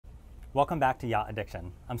Welcome back to Yacht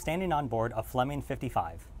Addiction. I'm standing on board a Fleming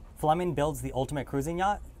 55. Fleming builds the ultimate cruising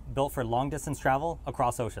yacht, built for long distance travel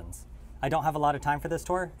across oceans. I don't have a lot of time for this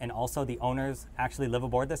tour, and also the owners actually live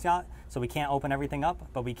aboard this yacht, so we can't open everything up,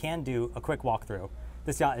 but we can do a quick walkthrough.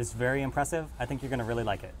 This yacht is very impressive. I think you're gonna really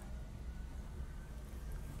like it.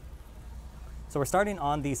 So we're starting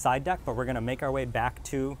on the side deck, but we're gonna make our way back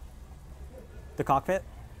to the cockpit.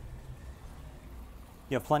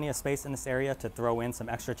 You have plenty of space in this area to throw in some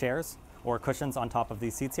extra chairs or cushions on top of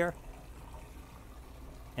these seats here.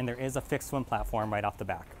 And there is a fixed swim platform right off the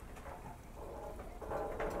back.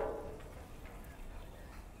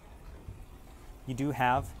 You do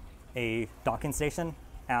have a docking station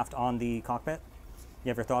aft on the cockpit. You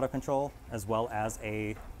have your throttle control as well as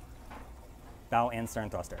a bow and stern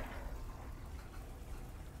thruster.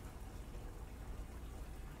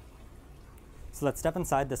 So let's step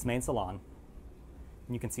inside this main salon.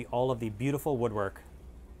 And you can see all of the beautiful woodwork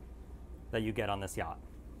that you get on this yacht.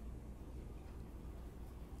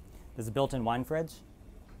 There's a built-in wine fridge.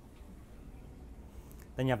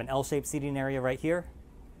 Then you have an L-shaped seating area right here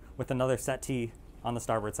with another settee on the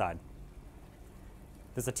starboard side.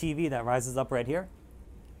 There's a TV that rises up right here.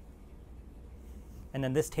 And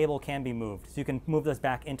then this table can be moved. So you can move this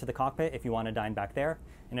back into the cockpit if you want to dine back there.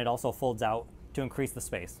 And it also folds out to increase the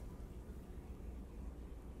space.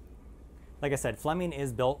 Like I said, Fleming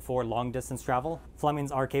is built for long distance travel.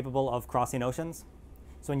 Flemings are capable of crossing oceans.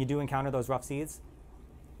 So when you do encounter those rough seas,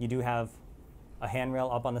 you do have a handrail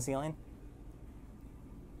up on the ceiling.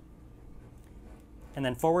 And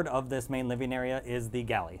then forward of this main living area is the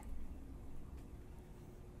galley.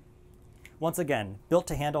 Once again, built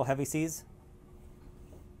to handle heavy seas.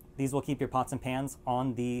 These will keep your pots and pans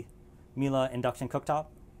on the Miele induction cooktop.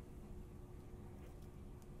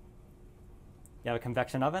 You have a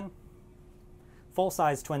convection oven.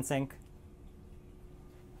 Full-size twin sink,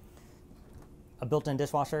 a built-in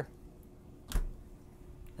dishwasher,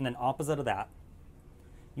 and then opposite of that,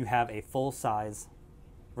 you have a full-size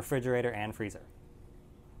refrigerator and freezer.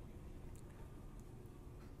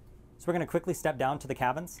 So we're going to quickly step down to the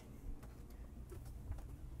cabins.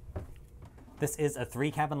 This is a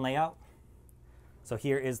 3-cabin layout. So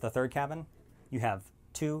here is the third cabin. You have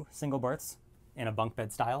 2 single berths in a bunk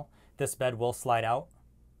bed style. This bed will slide out.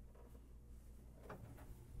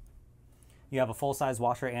 You have a full-size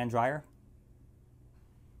washer and dryer.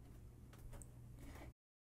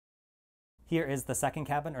 Here is the second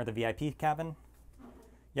cabin, or the VIP cabin.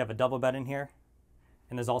 You have a double bed in here,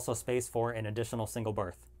 and there's also space for an additional single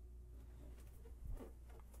berth.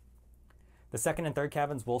 The second and third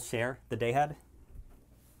cabins will share the dayhead,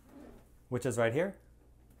 which is right here.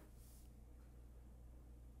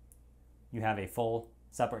 You have a full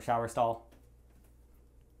separate shower stall.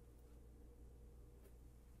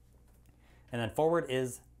 And then forward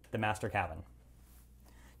is the master cabin.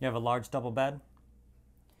 You have a large double bed,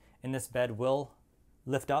 and this bed will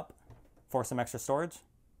lift up for some extra storage.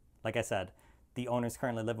 Like I said, the owners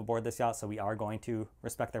currently live aboard this yacht, so we are going to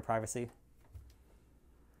respect their privacy.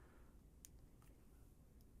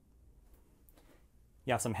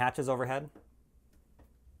 You have some hatches overhead.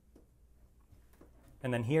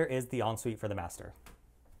 And then here is the ensuite for the master.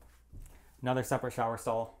 Another separate shower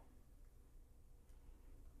stall.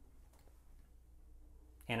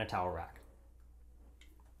 And a towel rack.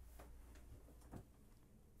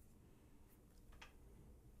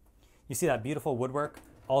 You see that beautiful woodwork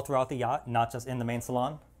all throughout the yacht, not just in the main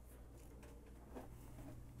salon.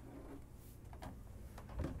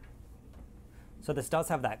 So this does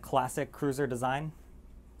have that classic cruiser design.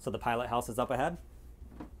 So the pilot house is up ahead.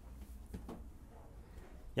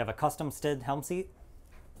 You have a custom stid helm seat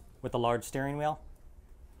with a large steering wheel.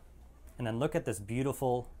 And then look at this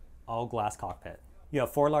beautiful all glass cockpit. You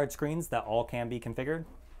have 4 large screens that all can be configured.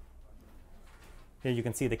 Here you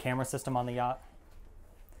can see the camera system on the yacht.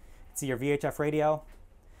 See your VHF radio.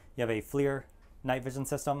 You have a FLIR night vision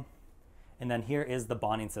system. And then here is the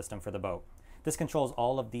bonding system for the boat. This controls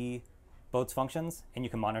all of the boat's functions, and you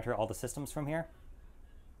can monitor all the systems from here.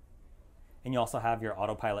 And you also have your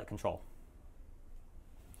autopilot control.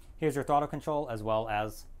 Here's your throttle control as well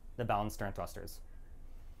as the bow and stern thrusters.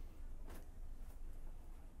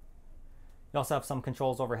 You also have some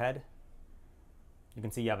controls overhead. You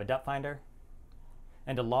can see you have a depth finder.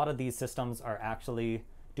 And a lot of these systems are actually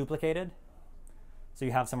duplicated. So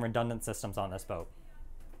you have some redundant systems on this boat.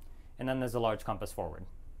 And then there's a large compass forward.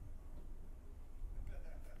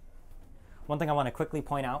 One thing I want to quickly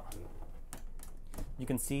point out, you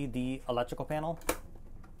can see the electrical panel.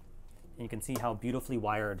 And you can see how beautifully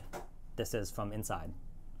wired this is from inside.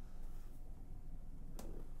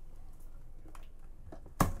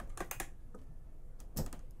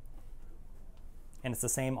 and it's the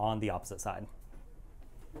same on the opposite side.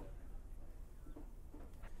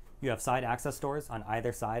 You have side access doors on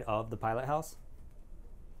either side of the pilot house.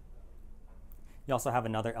 You also have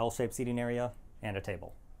another L-shaped seating area and a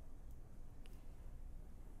table.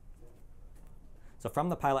 So from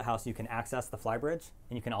the pilot house, you can access the flybridge,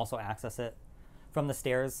 and you can also access it from the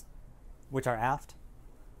stairs, which are aft.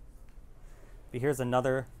 But here's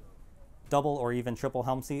another double or even triple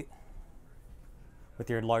helm seat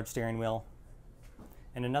with your large steering wheel,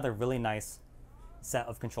 and another really nice set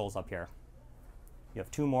of controls up here. You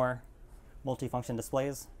have two more multifunction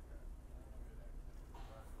displays.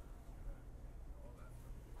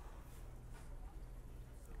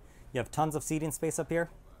 You have tons of seating space up here.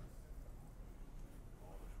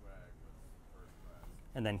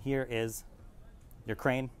 And then here is your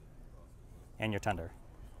crane and your tender.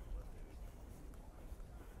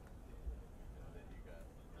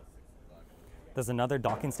 There's another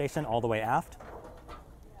docking station all the way aft.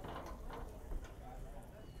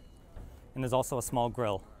 And there's also a small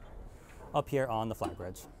grill up here on the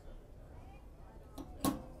flybridge.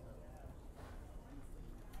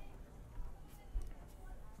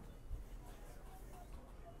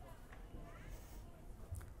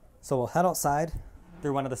 So we'll head outside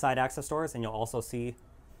through one of the side access doors, and you'll also see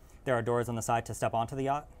there are doors on the side to step onto the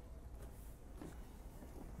yacht.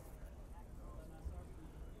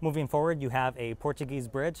 Moving forward, you have a Portuguese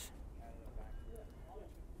bridge.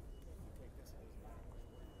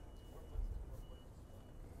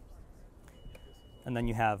 And then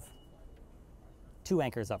you have two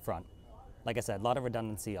anchors up front. Like I said, a lot of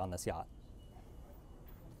redundancy on this yacht.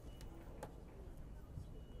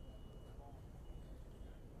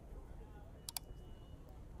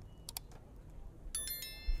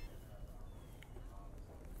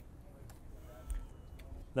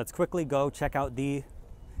 Let's quickly go check out the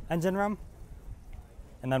engine room,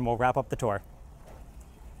 and then we'll wrap up the tour.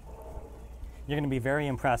 You're going to be very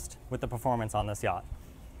impressed with the performance on this yacht.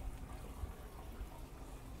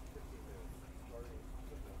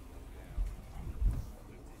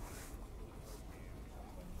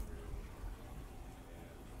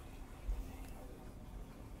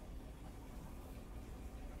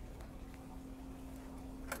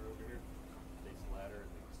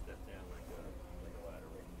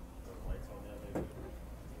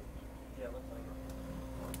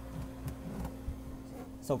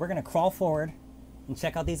 So we're going to crawl forward and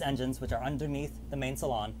check out these engines, which are underneath the main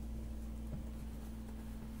salon.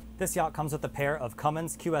 This yacht comes with a pair of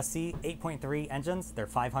Cummins QSC 8.3 engines. They're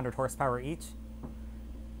 500 horsepower each.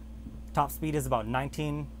 Top speed is about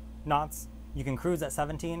 19 knots. You can cruise at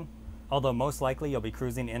 17, although most likely you'll be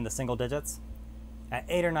cruising in the single digits. At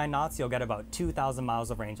 8 or 9 knots, you'll get about 2,000 miles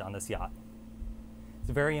of range on this yacht.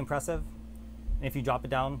 It's very impressive. And if you drop it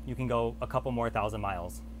down, you can go a couple more thousand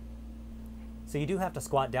miles. So you do have to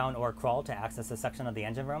squat down or crawl to access this section of the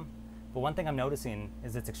engine room, but one thing I'm noticing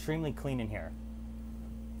is it's extremely clean in here.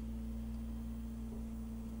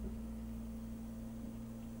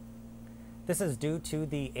 This is due to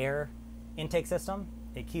the air intake system.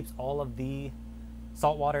 It keeps all of the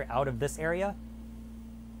salt water out of this area.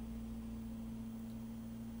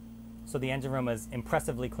 So the engine room is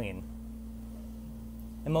impressively clean.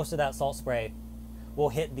 And most of that salt spray will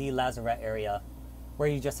hit the lazarette area where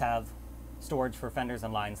you just have storage for fenders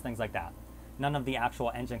and lines, things like that. None of the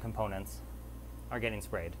actual engine components are getting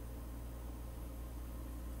sprayed.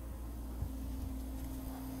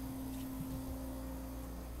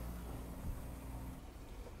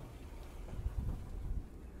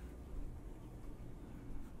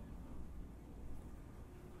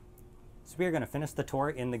 So we are going to finish the tour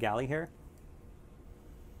in the galley here.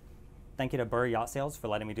 Thank you to Burr Yacht Sales for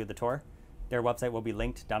letting me do the tour. Their website will be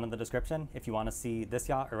linked down in the description if you want to see this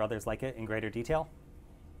yacht or others like it in greater detail.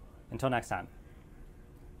 Until next time.